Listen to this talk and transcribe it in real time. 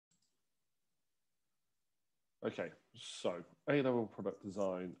Okay, so A-level product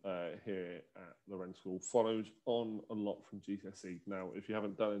design here at the Wren School follows on a lot from GCSE. Now, if you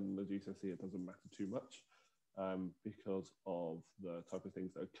haven't done the GCSE, it doesn't matter too much because of the type of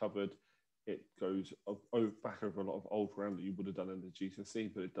things that are covered. It goes back over a lot of old ground that you would have done in the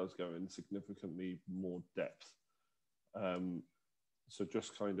GCSE, but it does go in significantly more depth. So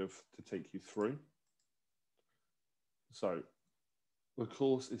just kind of to take you through. So the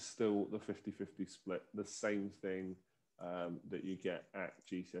course is still the 50-50 split. The same thing that you get at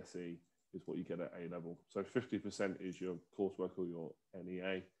GCSE is what you get at A-level. So 50% is your coursework or your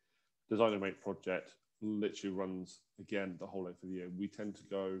NEA. Design and Make project literally runs, again, the whole length of the year. We tend to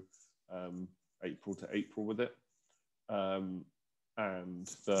go April to April with it. And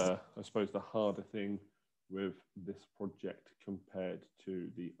I suppose the harder thing with this project compared to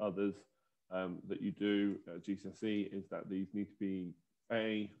the others that you do at GCSE is that these need to be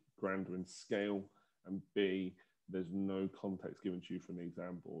A, grander in scale, and B, there's no context given to you from the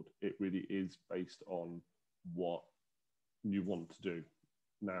exam board. It really is based on what you want to do.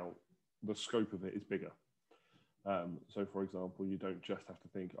 Now, the scope of it is bigger. So, for example, you don't just have to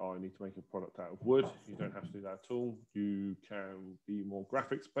think, oh, I need to make a product out of wood. You don't have to do that at all. You can be more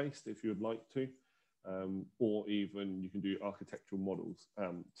graphics based if you'd like to, or even you can do architectural models.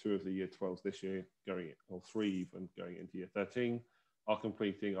 2 of the year 12s this year or 3 even going into year 13 are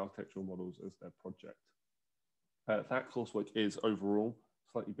completing architectural models as their project. That coursework is overall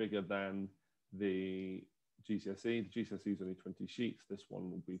slightly bigger than the GCSE. The GCSE is only 20 sheets. This one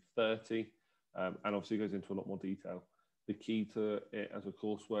will be 30. And obviously goes into a lot more detail. The key to it as a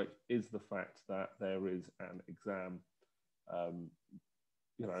coursework is the fact that there is an exam,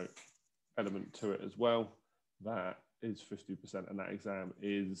 element to it as well. That is 50%, and that exam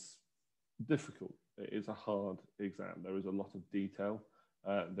is difficult. It is a hard exam. There is a lot of detail.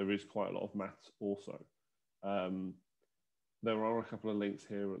 There is quite a lot of maths also. There are a couple of links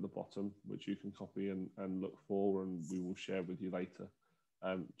here at the bottom, which you can copy and look for, and we will share with you later.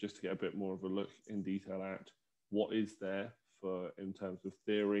 Just to get a bit more of a look in detail at what is there in terms of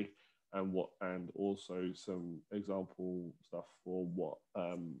theory and also some example stuff for what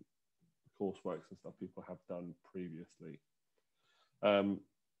courseworks and stuff people have done previously.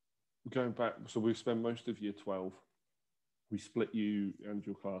 Going back, so we've spent most of year 12. We split you and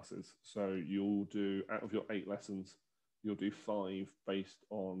your classes. So you'll do, out of your 8 lessons, you'll do 5 based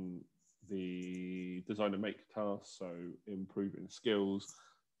on the design and make tasks, so improving skills,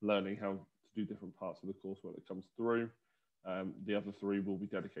 learning how to do different parts of the coursework that comes through. The other 3 will be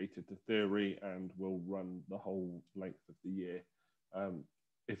dedicated to theory and will run the whole length of the year.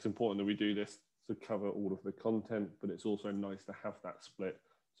 It's important that we do this to cover all of the content, but it's also nice to have that split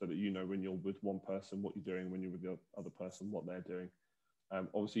so that you know when you're with one person what you're doing, when you're with the other person what they're doing.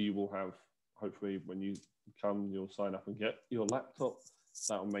 Obviously you will have, hopefully when you come, you'll sign up and get your laptop.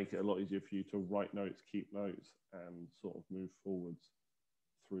 That will make it a lot easier for you to write notes, keep notes, and sort of move forwards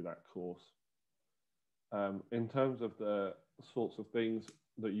through that course. In terms of the sorts of things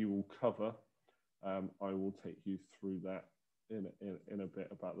that you will cover, I will take you through that in a bit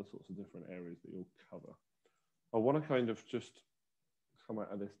about the sorts of different areas that you'll cover. I want to kind of just come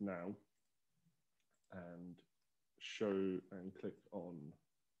out of this now and show and click on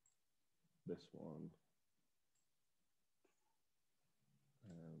this one.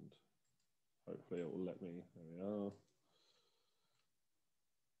 And hopefully it will let me, there we are.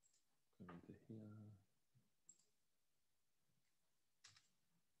 Go into here.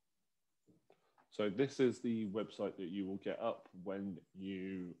 So this is the website that you will get up when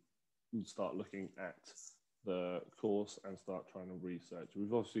you start looking at the course and start trying to research.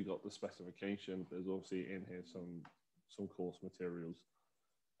 We've obviously got the specification. There's obviously in here some course materials.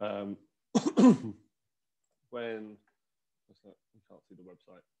 When, what's that? You can't see the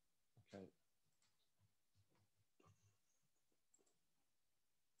website. Okay.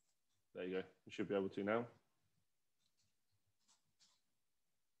 There you go. You should be able to now.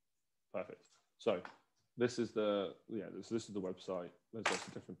 Perfect. So this is the this is the website. There's lots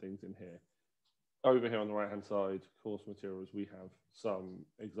of different things in here. Over here on the right hand side, course materials, we have some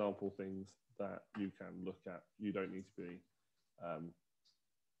example things that you can look at. You don't need to be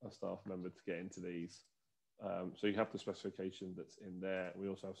a staff member to get into these. So you have the specification that's in there. We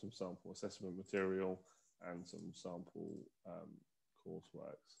also have some sample assessment material and some sample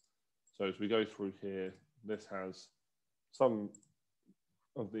courseworks. So as we go through here, this has some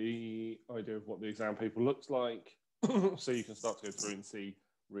of the idea of what the exam paper looks like. So you can start to go through and see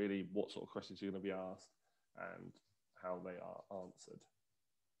really what sort of questions you're going to be asked and how they are answered.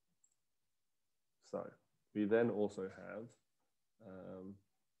 So we then also have, let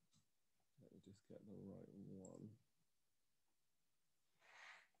me just get the right one.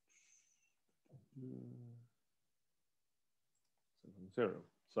 material.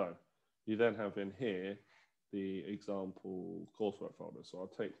 So you then have in here the example coursework folder. So I'll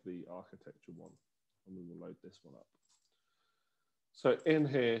take the architecture one and we will load this one up. So in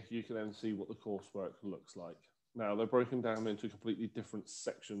here, you can then see what the coursework looks like. Now they're broken down into completely different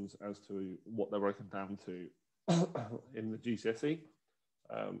sections as to what they're broken down to in the GCSE.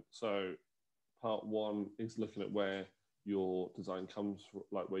 So part one is looking at where your design comes from,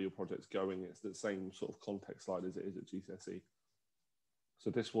 like where your project's going. It's the same sort of context slide as it is at GCSE. So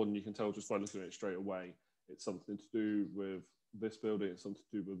this one, you can tell just by looking at it straight away, it's something to do with this building, it's something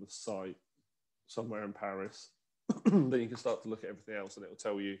to do with the site somewhere in Paris. Then you can start to look at everything else and it will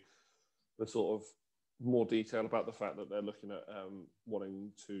tell you the sort of more detail about the fact that they're looking at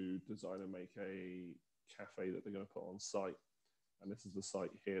wanting to design and make a cafe that they're going to put on site. And this is the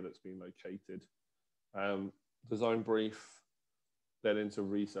site here that's been located. Design brief, then into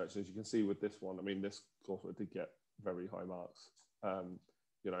research. As you can see with this one, I mean, this course did get very high marks.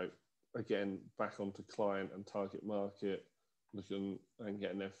 You know, again, back onto client and target market, looking and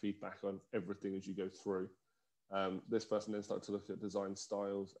getting their feedback on everything as you go through. This person then started to look at design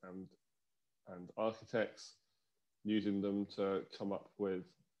styles and architects, using them to come up with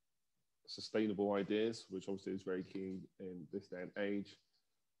sustainable ideas, which obviously is very key in this day and age.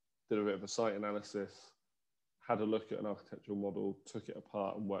 Did a bit of a site analysis, had a look at an architectural model, took it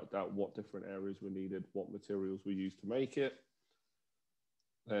apart and worked out what different areas were needed, what materials were used to make it.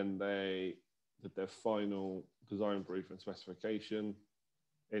 Then they did their final design brief and specification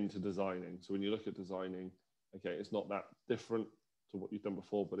into designing. So when you look at designing, okay, it's not that different to what you've done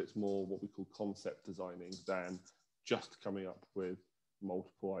before, but it's more what we call concept designing than just coming up with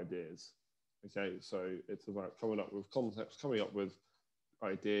multiple ideas. Okay, so it's about coming up with concepts, coming up with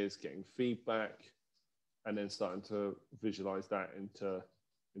ideas, getting feedback, and then starting to visualize that into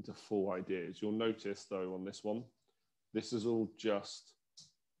full ideas. You'll notice though on this one, this is all just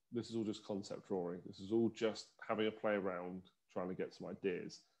concept drawing. This is all just having a play around, trying to get some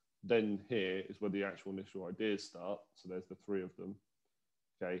ideas. Then here is where the actual initial ideas start. So there's the three of them.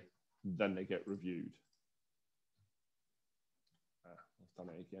 Okay, then they get reviewed. I've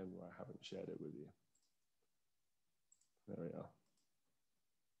done it again where I haven't shared it with you. There we are.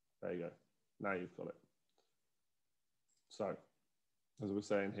 There you go. Now you've got it. So, as I was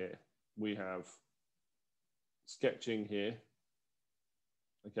saying here, we have sketching here,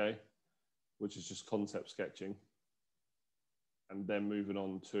 okay, which is just concept sketching. And then moving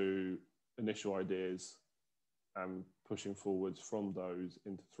on to initial ideas and pushing forwards from those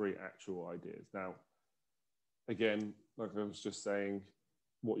into three actual ideas. Now, again, like I was just saying,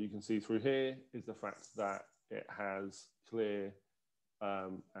 what you can see through here is the fact that it has clear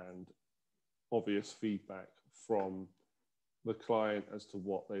and obvious feedback from the client as to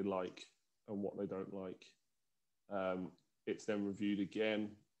what they like and what they don't like. It's then reviewed again,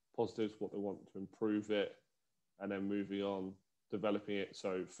 positives, what they want to improve it, and then moving on, developing it.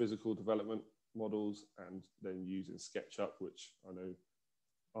 So physical development models and then using SketchUp, which I know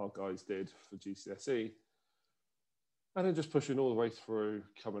our guys did for GCSE. And then just pushing all the way through,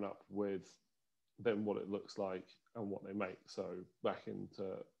 coming up with then what it looks like and what they make. So back into,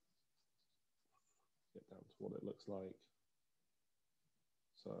 get down to what it looks like.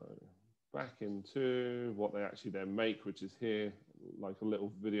 So back into what they actually then make, which is here, like a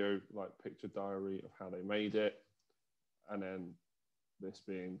little video, like picture diary of how they made it. And then this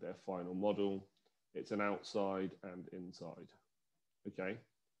being their final model. It's an outside and inside. Okay,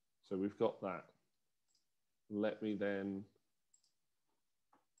 so we've got that. Let me then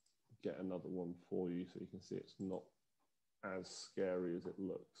get another one for you so you can see it's not as scary as it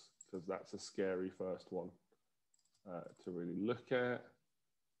looks, because that's a scary first one to really look at.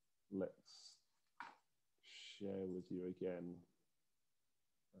 Let's share with you again.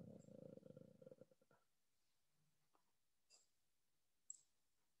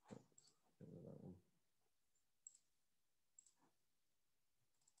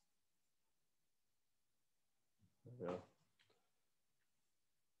 There we are.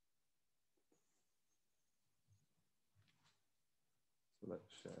 So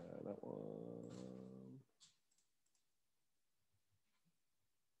let's share that one.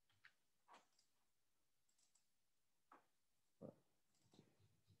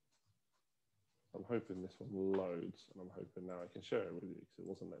 I'm hoping this one loads, and I'm hoping now I can share it with you because it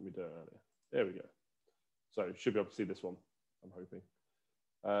wasn't letting me do it earlier. There we go. So should be able to see this one, I'm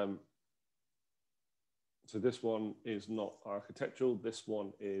hoping. So this one is not architectural. This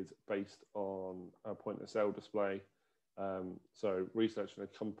one is based on a point of sale display. So researching a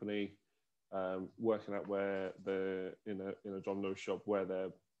company, working out where they're in a John Lewis shop, where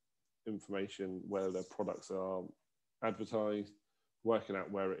they're information where their products are advertised, working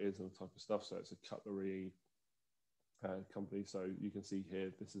out where it is and the type of stuff. So it's a cutlery company. So you can see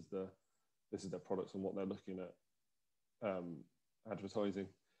here, this is their products and what they're looking at advertising.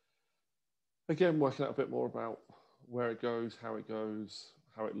 Again, working out a bit more about where it goes, how it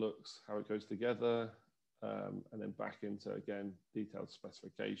looks, how it goes together, and then back into, again, detailed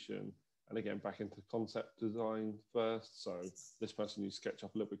specification, and again, back into concept design first. So this person used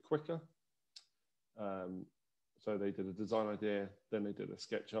SketchUp a little bit quicker. So they did a design idea, then they did a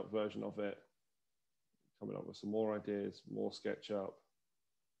SketchUp version of it, coming up with some more ideas, more SketchUp.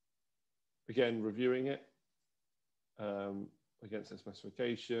 Again, reviewing it against their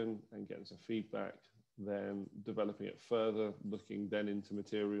specification and getting some feedback, then developing it further, looking then into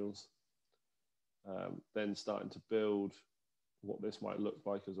materials, then starting to build what this might look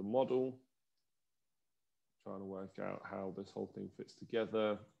like as a model, trying to work out how this whole thing fits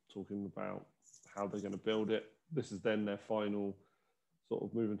together, talking about how they're going to build it. This is then their final, sort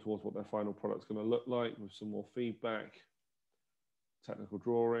of moving towards what their final product's going to look like with some more feedback, technical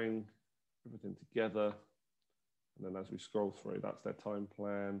drawing, everything together. And then as we scroll through, that's their time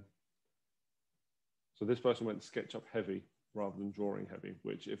plan. So this person went SketchUp heavy rather than drawing heavy,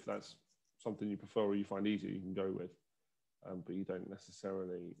 which if that's something you prefer or you find easier, you can go with, but you don't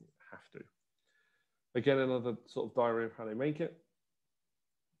necessarily have to. Again, another sort of diary of how they make it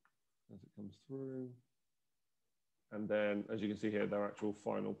as it comes through. And then, as you can see here, their actual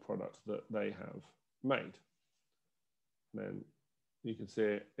final product that they have made. And then you can see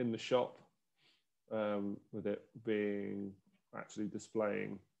it in the shop with it being actually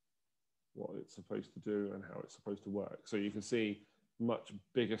displaying what it's supposed to do and how it's supposed to work. So you can see much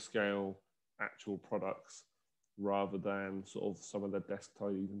bigger scale actual products rather than sort of some of the desk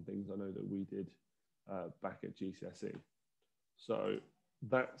tidies and things I know that we did back at GCSE. So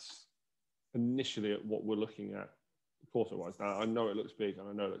that's initially what we're looking at course-wise. Now, I know it looks big and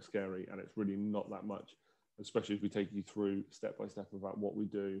I know it looks scary, and it's really not that much, especially if we take you through step-by-step about what we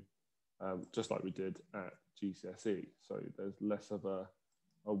do, just like we did at GCSE. So there's less of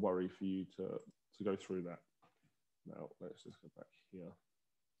a worry for you to go through that. Now, let's just go back here.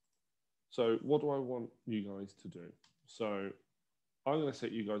 So what do I want you guys to do? So I'm going to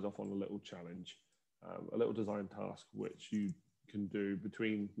set you guys off on a little challenge, a little design task, which you can do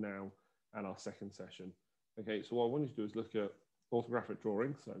between now and our second session. Okay, so what I want you to do is look at orthographic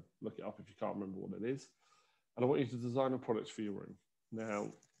drawing. So look it up if you can't remember what it is. And I want you to design a product for your room. Now,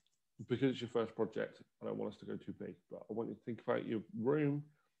 because it's your first project, I don't want us to go too big, but I want you to think about your room,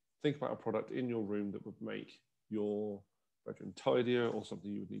 think about a product in your room that would make your bedroom tidier or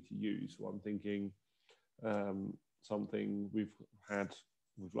something you would need to use. So I'm thinking something we've had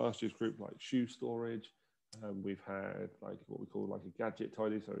with last year's group, like shoe storage. We've had like what we call like a gadget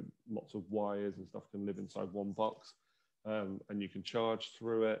tidy, so lots of wires and stuff can live inside one box, and you can charge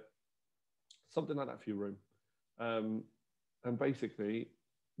through it, something like that for your room, and basically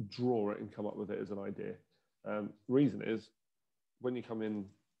draw it and come up with it as an idea. Reason is, when you come in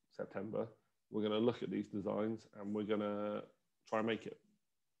September, we're going to look at these designs and we're going to try and make it,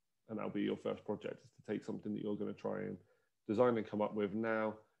 and that'll be your first project, is to take something that you're going to try and design and come up with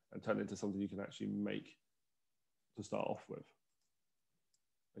now and turn it into something you can actually make to start off with.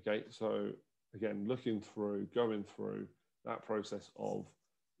 Okay, so again, going through that process of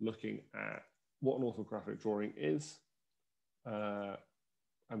looking at what an orthographic drawing is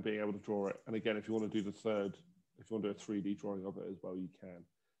and being able to draw it. And again, if you want to do if you want to do a 3D drawing of it as well, you can.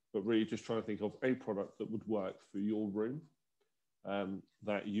 But really just trying to think of a product that would work for your room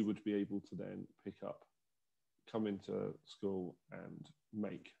that you would be able to then pick up, come into school and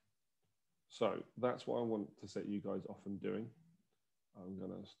make. So that's what I want to set you guys off and doing. I'm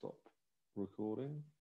going to stop recording.